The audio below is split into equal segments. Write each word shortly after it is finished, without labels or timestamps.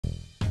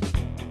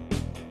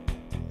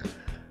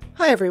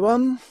Hi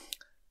everyone.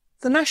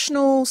 The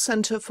National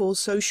Centre for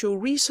Social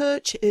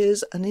Research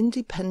is an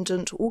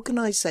independent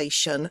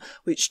organisation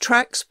which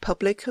tracks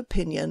public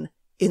opinion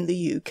in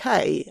the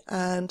UK,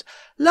 and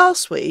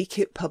last week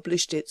it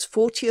published its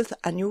 40th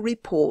annual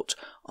report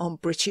on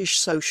British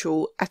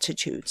social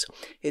attitudes.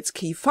 Its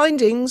key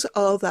findings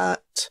are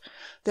that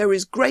there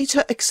is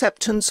greater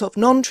acceptance of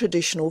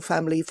non-traditional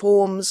family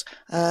forms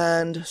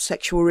and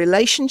sexual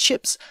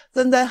relationships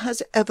than there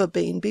has ever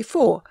been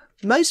before.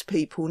 Most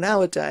people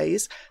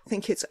nowadays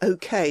think it's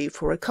okay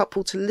for a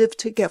couple to live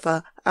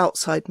together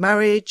outside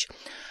marriage.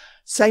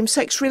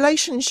 Same-sex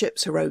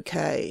relationships are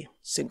okay.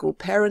 Single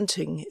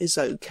parenting is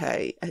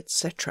okay,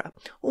 etc.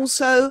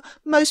 Also,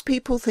 most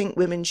people think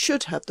women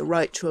should have the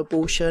right to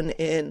abortion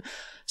in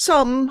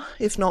some,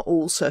 if not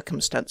all,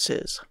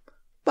 circumstances.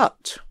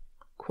 But,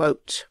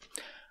 quote,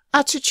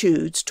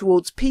 attitudes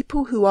towards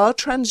people who are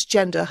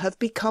transgender have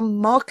become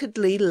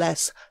markedly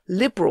less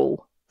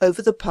liberal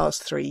over the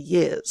past 3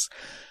 years.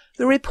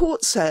 The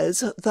report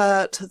says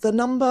that the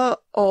number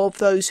of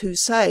those who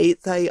say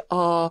they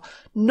are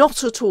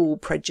not at all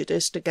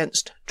prejudiced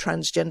against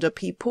transgender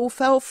people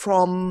fell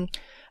from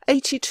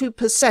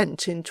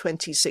 82% in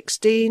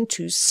 2016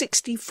 to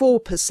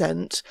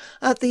 64%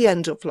 at the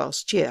end of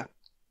last year.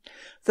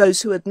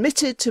 Those who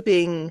admitted to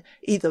being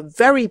either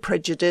very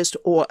prejudiced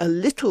or a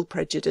little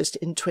prejudiced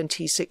in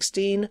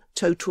 2016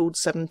 totaled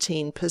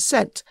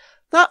 17%.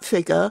 That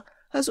figure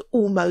has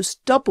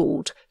almost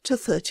doubled to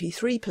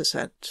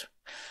 33%.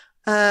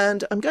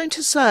 And I'm going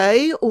to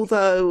say,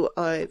 although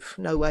I've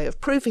no way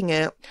of proving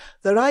it,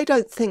 that I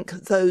don't think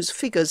those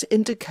figures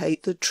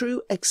indicate the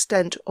true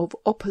extent of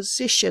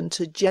opposition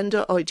to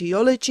gender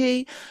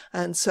ideology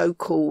and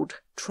so-called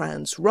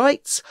trans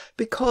rights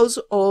because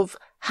of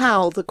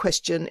how the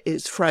question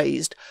is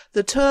phrased.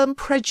 The term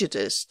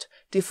prejudiced,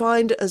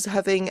 defined as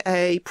having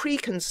a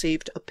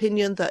preconceived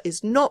opinion that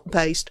is not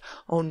based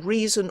on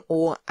reason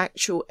or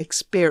actual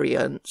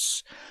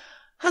experience,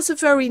 has a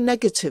very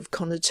negative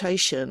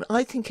connotation.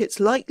 I think it's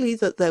likely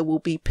that there will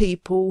be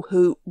people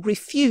who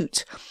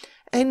refute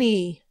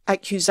any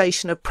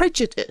accusation of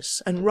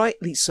prejudice, and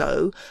rightly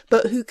so,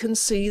 but who can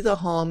see the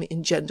harm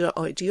in gender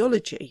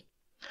ideology.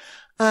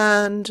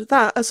 And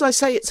that, as I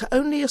say, it's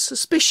only a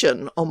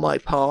suspicion on my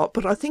part,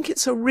 but I think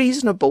it's a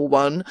reasonable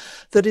one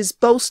that is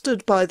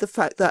bolstered by the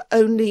fact that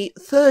only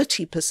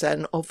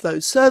 30% of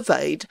those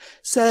surveyed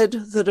said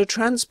that a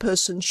trans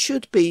person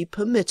should be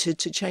permitted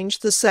to change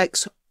the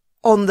sex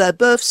on their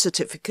birth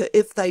certificate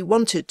if they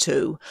wanted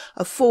to,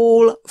 a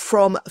fall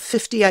from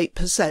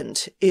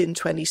 58% in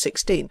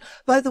 2016.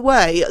 By the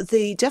way,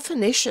 the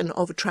definition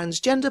of a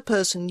transgender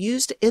person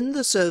used in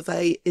the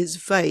survey is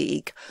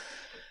vague.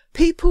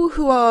 People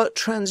who are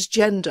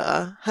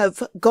transgender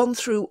have gone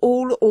through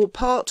all or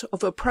part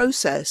of a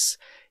process,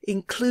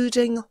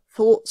 including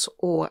thoughts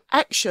or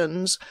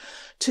actions,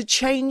 to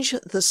change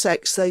the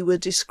sex they were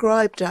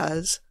described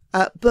as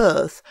at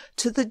birth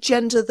to the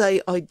gender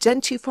they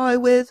identify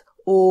with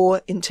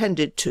or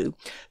intended to.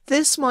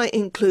 This might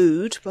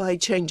include by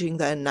changing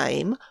their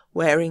name,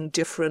 wearing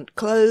different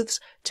clothes,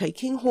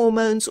 taking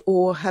hormones,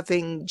 or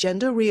having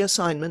gender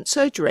reassignment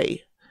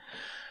surgery.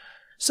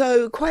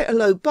 So quite a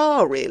low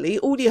bar, really.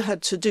 All you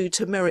had to do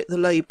to merit the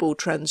label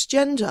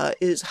transgender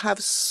is have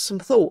some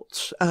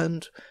thoughts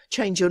and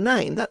change your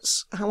name.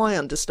 That's how I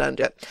understand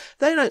it.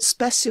 They don't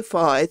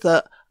specify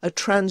that a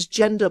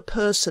transgender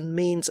person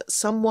means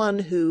someone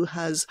who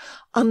has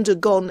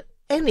undergone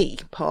any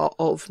part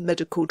of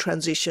medical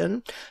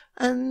transition,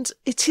 and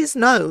it is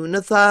known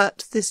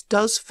that this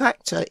does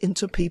factor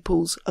into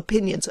people's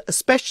opinions,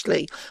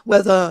 especially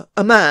whether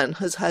a man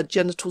has had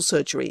genital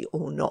surgery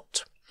or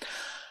not.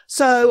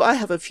 So I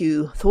have a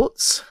few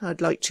thoughts I'd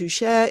like to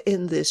share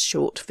in this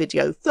short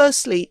video.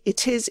 Firstly,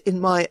 it is, in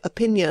my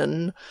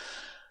opinion,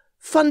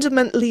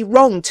 fundamentally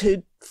wrong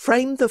to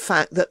frame the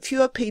fact that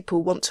fewer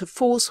people want to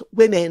force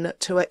women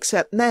to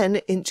accept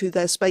men into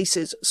their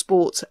spaces,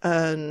 sports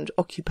and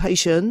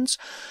occupations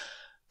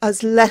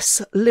as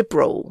less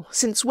liberal.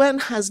 Since when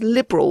has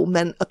liberal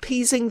meant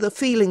appeasing the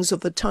feelings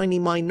of a tiny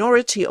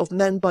minority of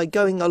men by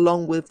going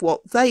along with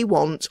what they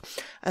want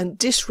and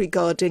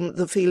disregarding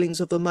the feelings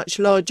of a much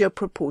larger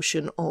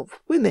proportion of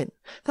women?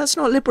 That's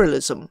not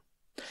liberalism.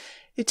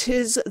 It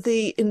is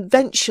the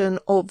invention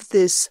of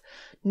this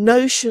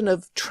notion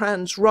of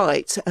trans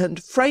rights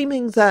and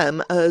framing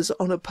them as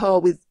on a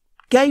par with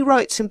gay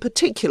rights in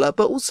particular,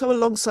 but also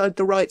alongside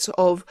the rights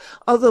of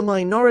other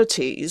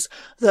minorities,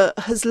 that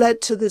has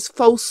led to this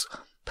false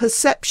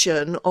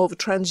perception of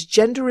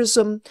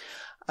transgenderism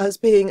as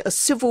being a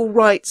civil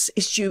rights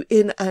issue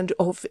in and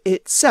of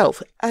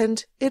itself,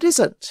 and it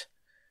isn't.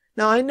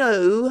 Now, I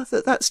know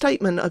that that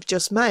statement I've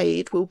just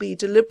made will be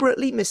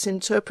deliberately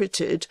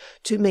misinterpreted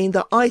to mean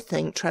that I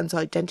think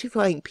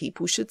trans-identifying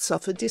people should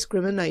suffer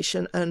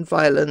discrimination and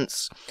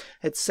violence,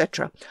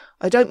 etc.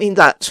 I don't mean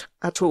that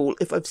at all.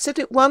 If I've said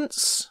it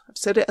once, I've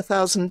said it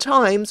 1,000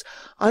 times,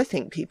 I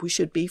think people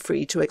should be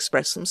free to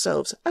express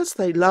themselves as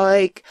they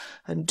like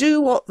and do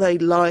what they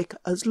like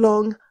as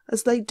long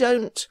as they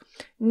don't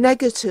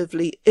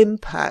negatively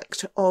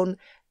impact on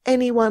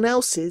anyone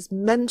else's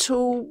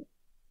mental,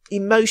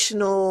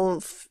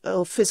 emotional,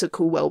 or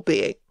physical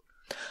well-being.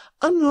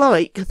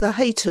 Unlike the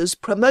haters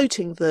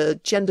promoting the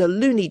gender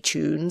Looney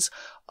Tunes,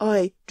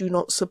 I do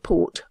not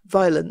support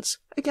violence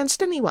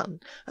against anyone,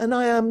 and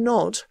I am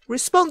not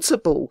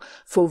responsible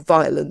for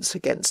violence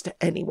against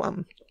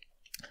anyone.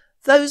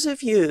 Those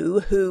of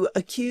you who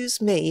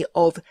accuse me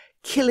of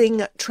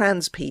killing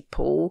trans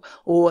people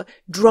or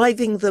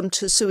driving them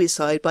to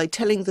suicide by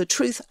telling the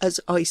truth as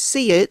I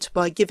see it,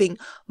 by giving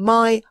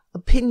my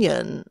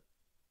opinion,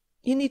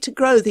 you need to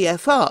grow the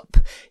F up.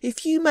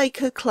 If you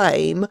make a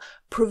claim,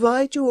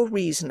 provide your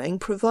reasoning,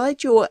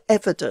 provide your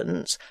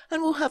evidence,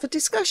 and we'll have a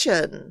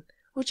discussion.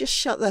 Or just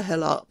shut the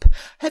hell up.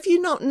 Have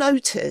you not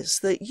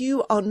noticed that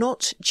you are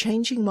not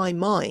changing my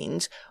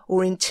mind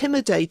or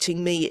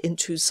intimidating me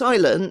into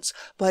silence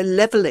by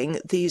levelling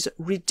these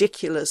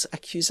ridiculous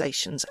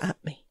accusations at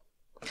me?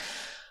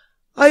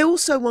 I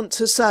also want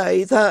to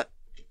say that,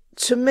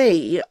 to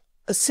me,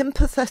 a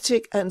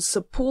sympathetic and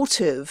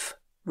supportive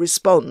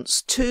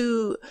response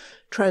to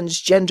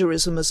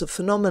transgenderism as a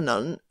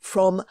phenomenon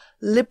from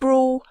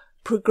liberal,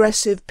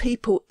 progressive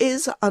people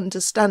is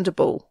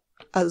understandable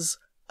as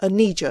a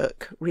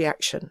knee-jerk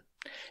reaction.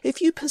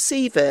 If you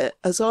perceive it,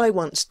 as I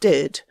once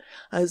did,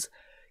 as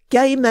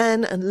gay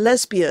men and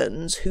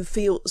lesbians who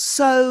feel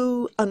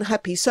so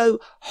unhappy, so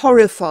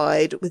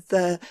horrified with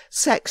their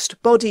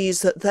sexed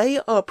bodies that they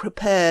are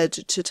prepared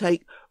to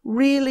take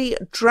really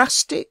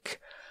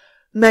drastic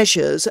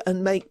measures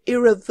and make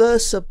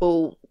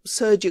irreversible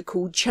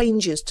surgical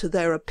changes to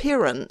their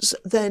appearance,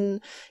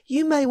 then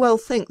you may well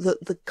think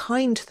that the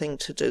kind thing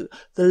to do,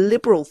 the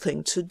liberal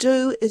thing to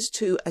do, is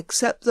to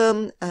accept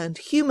them and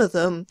humour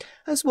them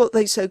as what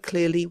they so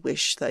clearly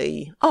wish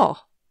they are.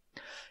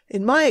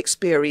 In my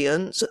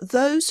experience,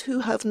 those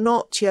who have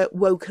not yet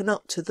woken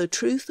up to the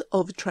truth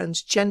of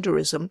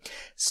transgenderism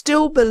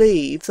still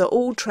believe that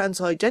all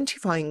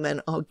trans-identifying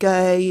men are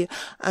gay,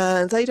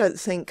 and they don't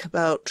think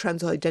about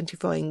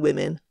trans-identifying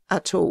women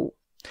at all.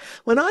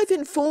 When I've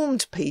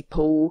informed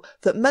people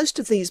that most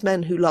of these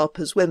men who LARP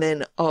as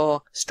women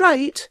are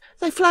straight,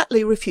 they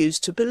flatly refuse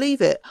to believe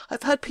it.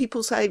 I've had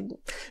people say,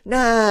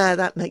 nah,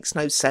 that makes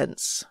no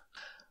sense.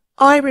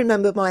 I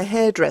remember my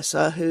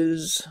hairdresser,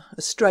 who's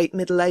a straight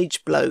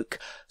middle-aged bloke,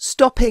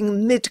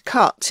 stopping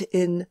mid-cut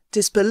in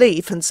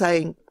disbelief and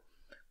saying,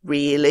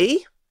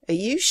 really? Are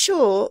you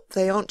sure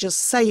they aren't just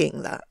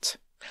saying that?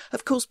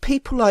 Of course,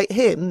 people like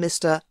him,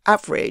 Mr.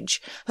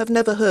 Average, have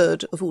never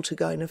heard of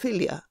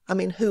autogynephilia. I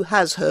mean, who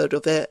has heard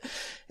of it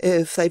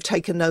if they've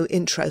taken no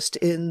interest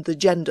in the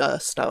gender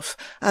stuff?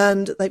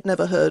 And they've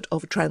never heard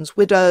of trans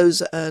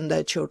widows and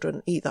their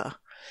children either.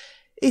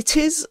 It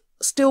is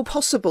still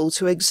possible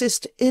to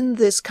exist in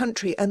this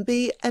country and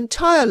be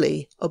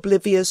entirely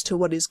oblivious to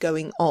what is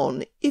going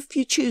on, if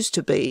you choose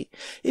to be.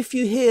 If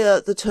you hear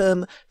the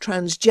term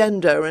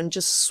transgender and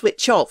just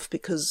switch off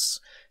because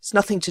it's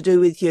nothing to do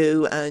with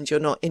you and you're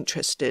not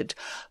interested.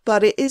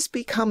 But it is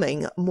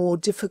becoming more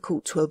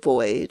difficult to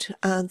avoid,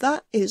 and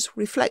that is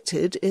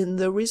reflected in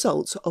the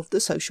results of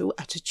the Social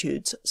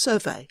Attitudes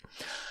Survey.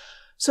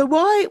 So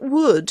why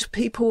would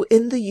people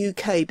in the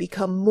UK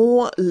become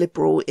more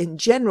liberal in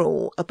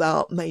general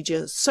about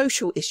major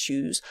social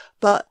issues,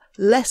 but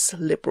less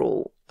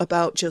liberal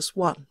about just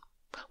one?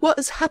 What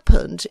has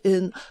happened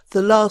in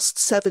the last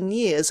 7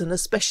 years, and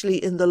especially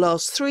in the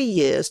last 3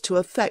 years, to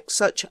affect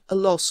such a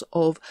loss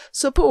of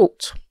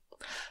support?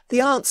 The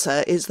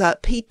answer is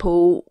that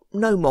people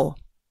know more.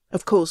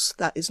 Of course,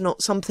 that is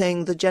not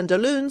something the gender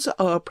loons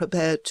are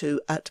prepared to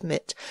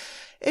admit.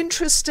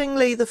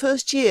 Interestingly, the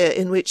first year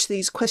in which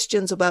these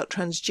questions about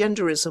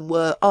transgenderism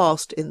were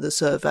asked in the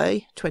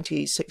survey,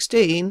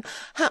 2016,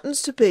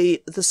 happens to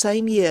be the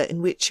same year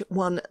in which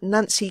one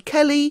Nancy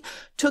Kelly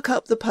took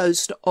up the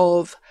post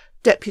of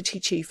Deputy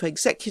Chief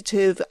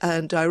Executive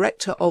and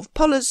Director of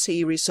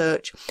Policy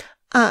Research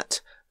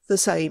at the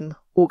same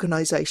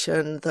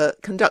organisation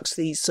that conducts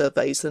these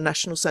surveys, the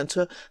National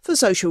Centre for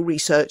Social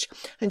Research.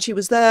 And she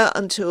was there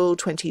until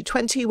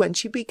 2020 when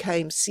she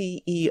became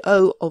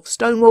CEO of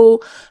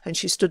Stonewall, and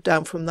she stood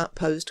down from that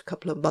post a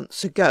couple of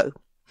months ago.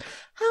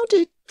 How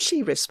did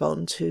she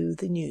respond to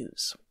the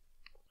news?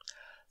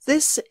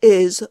 This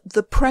is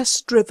the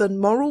press-driven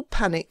moral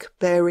panic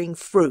bearing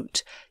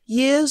fruit.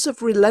 Years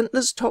of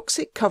relentless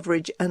toxic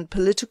coverage and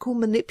political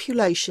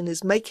manipulation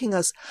is making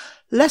us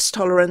less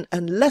tolerant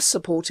and less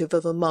supportive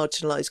of a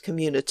marginalised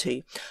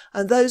community,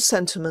 and those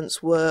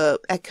sentiments were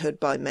echoed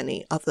by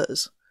many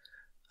others.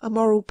 A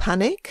moral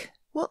panic?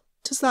 What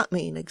does that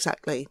mean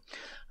exactly?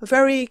 A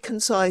very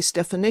concise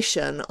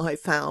definition I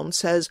found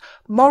says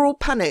moral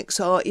panics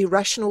are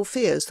irrational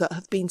fears that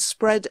have been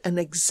spread and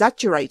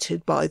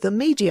exaggerated by the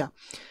media.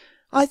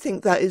 I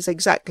think that is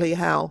exactly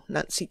how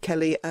Nancy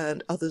Kelly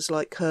and others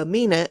like her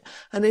mean it,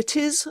 and it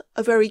is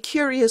a very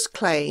curious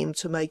claim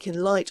to make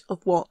in light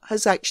of what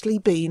has actually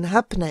been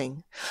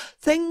happening.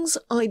 Things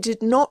I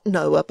did not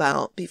know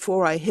about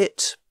before I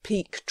hit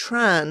peak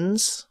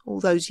trans all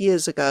those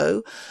years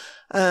ago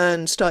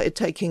and started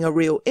taking a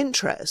real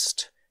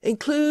interest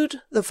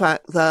include the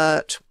fact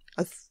that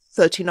I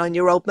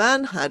 39-year-old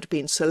man had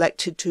been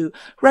selected to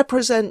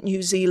represent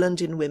New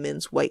Zealand in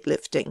women's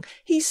weightlifting.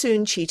 He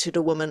soon cheated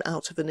a woman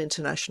out of an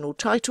international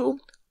title.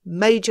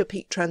 Major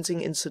peak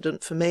transing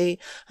incident for me,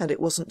 and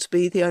it wasn't to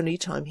be the only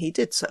time he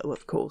did so,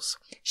 of course.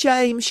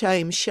 Shame,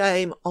 shame,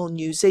 shame on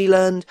New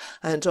Zealand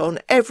and on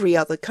every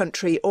other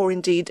country, or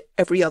indeed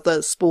every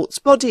other sports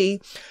body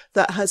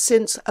that has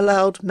since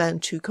allowed men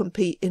to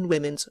compete in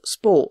women's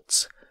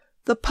sports.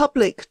 The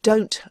public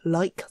don't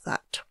like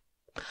that.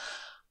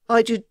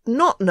 I did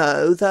not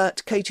know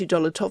that Katie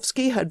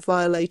Dolotovsky had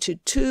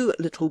violated 2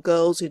 little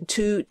girls in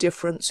 2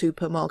 different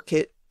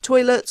supermarket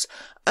toilets,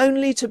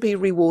 only to be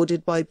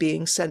rewarded by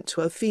being sent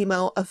to a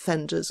female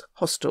offenders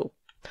hostel.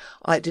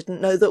 I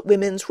didn't know that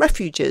women's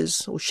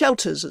refuges, or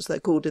shelters as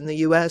they're called in the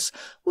US,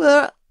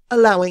 were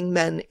allowing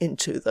men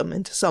into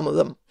some of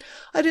them.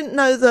 I didn't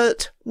know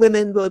that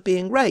women were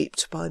being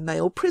raped by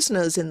male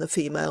prisoners in the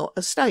female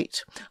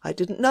estate. I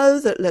didn't know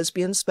that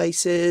lesbian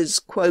spaces,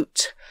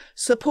 quote,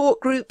 support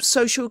groups,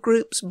 social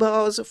groups,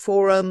 bars,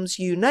 forums,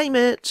 you name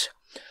it,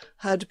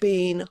 had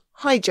been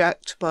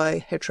hijacked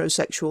by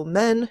heterosexual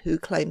men who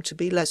claimed to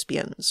be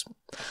lesbians.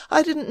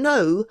 I didn't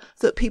know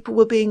that people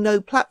were being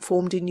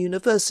no-platformed in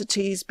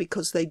universities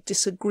because they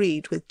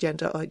disagreed with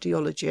gender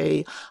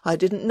ideology. I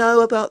didn't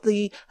know about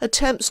the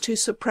attempts to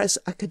suppress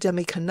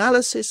academic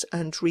analysis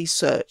and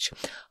research.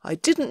 I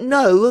didn't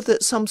know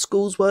that some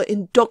schools were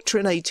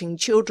indoctrinating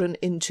children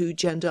into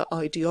gender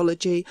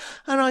ideology,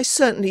 and I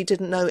certainly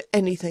didn't know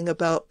anything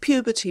about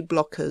puberty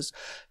blockers,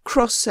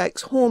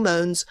 cross-sex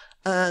hormones,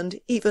 and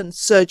even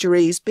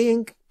surgeries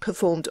being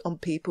performed on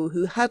people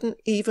who hadn't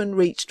even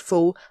reached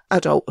full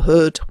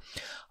adulthood.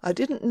 I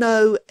didn't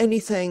know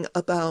anything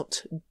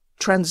about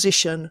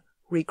transition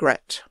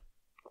regret.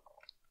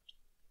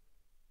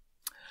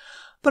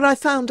 But I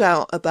found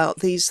out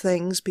about these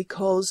things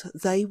because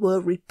they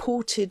were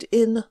reported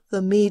in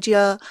the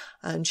media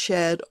and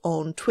shared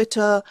on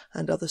Twitter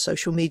and other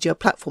social media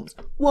platforms.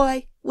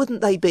 Why wouldn't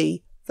they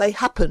be? They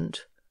happened.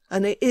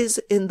 And it is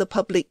in the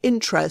public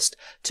interest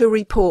to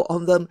report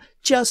on them,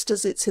 just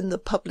as it's in the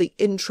public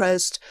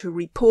interest to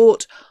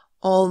report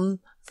on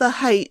the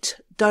hate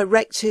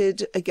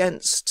directed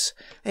against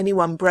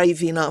anyone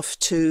brave enough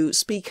to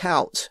speak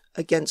out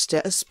against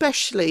it,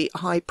 especially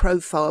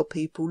high-profile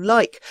people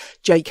like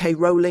J.K.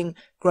 Rowling,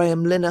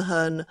 Graham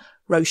Linehan,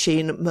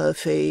 Roisin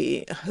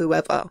Murphy,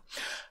 whoever,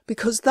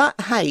 because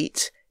that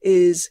hate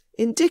is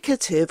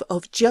indicative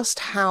of just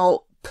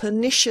how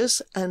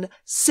pernicious and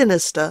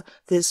sinister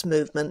this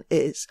movement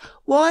is.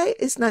 Why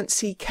is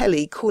Nancy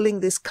Kelly calling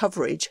this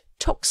coverage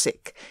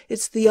toxic?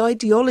 It's the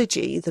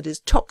ideology that is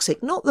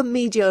toxic, not the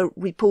media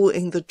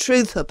reporting the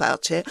truth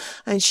about it,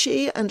 and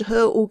she and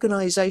her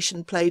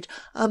organisation played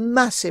a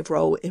massive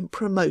role in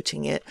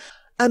promoting it.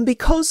 And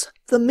because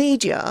the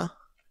media,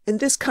 in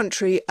this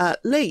country at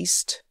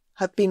least,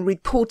 have been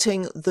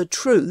reporting the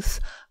truth,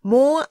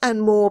 more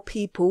and more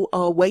people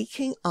are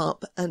waking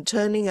up and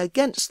turning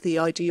against the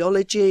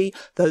ideology,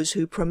 those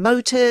who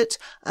promote it,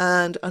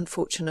 and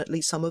unfortunately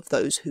some of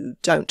those who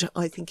don't.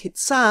 I think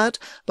it's sad,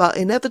 but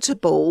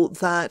inevitable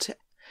that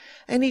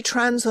any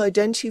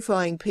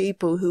trans-identifying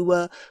people who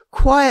were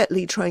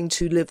quietly trying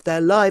to live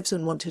their lives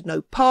and wanted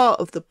no part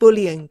of the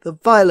bullying, the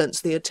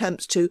violence, the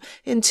attempts to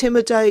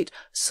intimidate,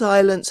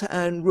 silence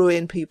and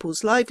ruin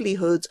people's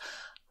livelihoods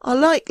are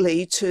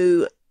likely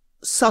to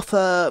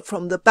suffer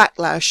from the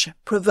backlash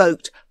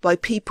provoked by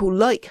people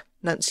like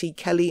Nancy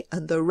Kelly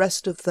and the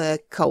rest of their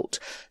cult.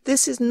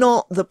 This is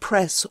not the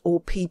press or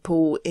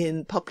people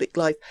in public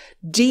life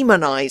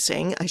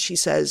demonizing, as she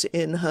says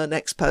in her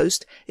next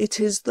post. It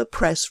is the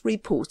press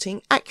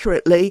reporting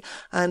accurately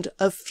and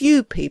a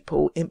few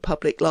people in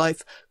public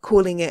life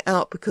calling it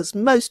out because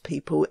most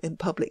people in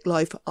public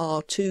life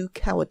are too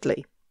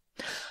cowardly.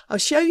 I'll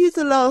show you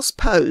the last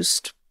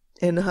post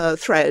in her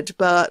thread,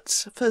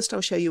 but first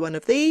I'll show you one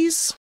of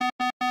these.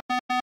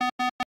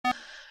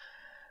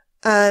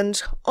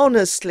 And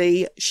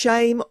honestly,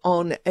 shame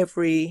on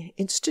every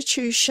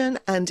institution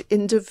and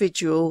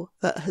individual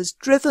that has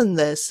driven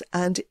this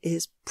and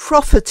is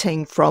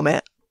profiting from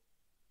it.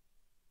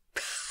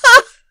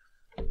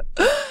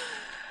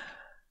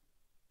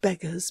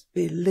 Beggars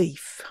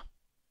belief.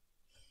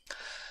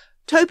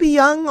 Toby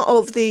Young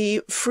of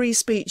the Free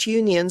Speech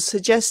Union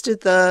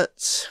suggested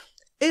that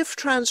if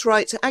trans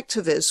rights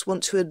activists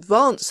want to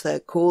advance their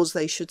cause,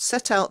 they should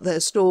set out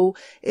their stall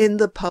in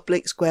the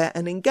public square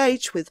and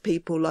engage with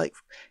people like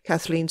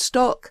Kathleen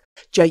Stock,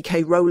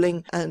 J.K.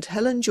 Rowling and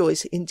Helen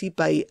Joyce in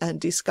debate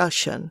and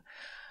discussion.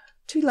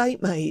 Too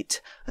late, mate.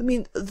 I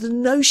mean, the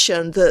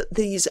notion that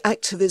these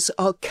activists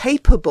are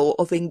capable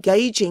of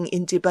engaging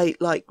in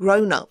debate like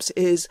grown-ups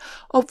is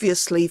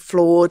obviously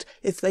flawed.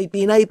 If they'd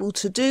been able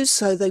to do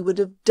so, they would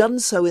have done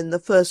so in the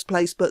first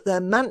place, but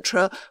their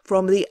mantra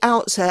from the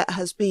outset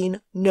has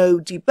been no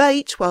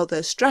debate, while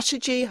their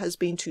strategy has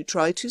been to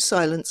try to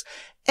silence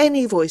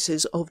any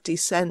voices of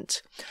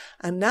dissent.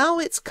 And now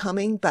it's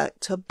coming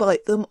back to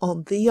bite them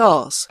on the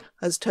arse.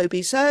 As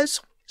Toby says,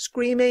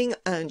 screaming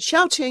and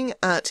shouting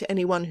at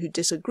anyone who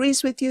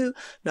disagrees with you,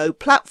 no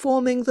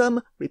platforming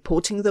them,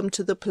 reporting them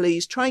to the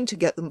police, trying to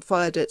get them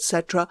fired,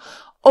 etc.,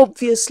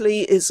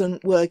 obviously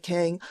isn't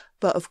working.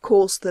 But of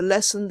course, the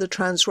lesson the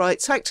trans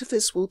rights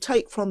activists will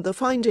take from the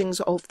findings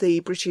of the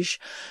British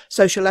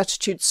Social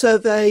Attitude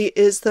Survey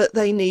is that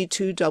they need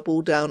to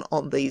double down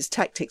on these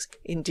tactics.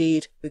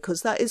 Indeed,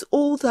 because that is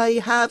all they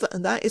have,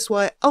 and that is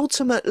why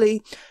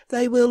ultimately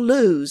they will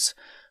lose.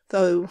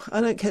 Though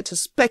I don't care to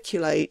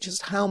speculate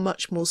just how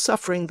much more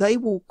suffering they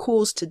will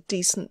cause to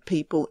decent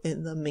people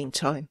in the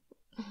meantime.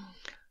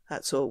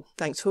 That's all.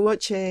 Thanks for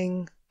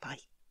watching. Bye.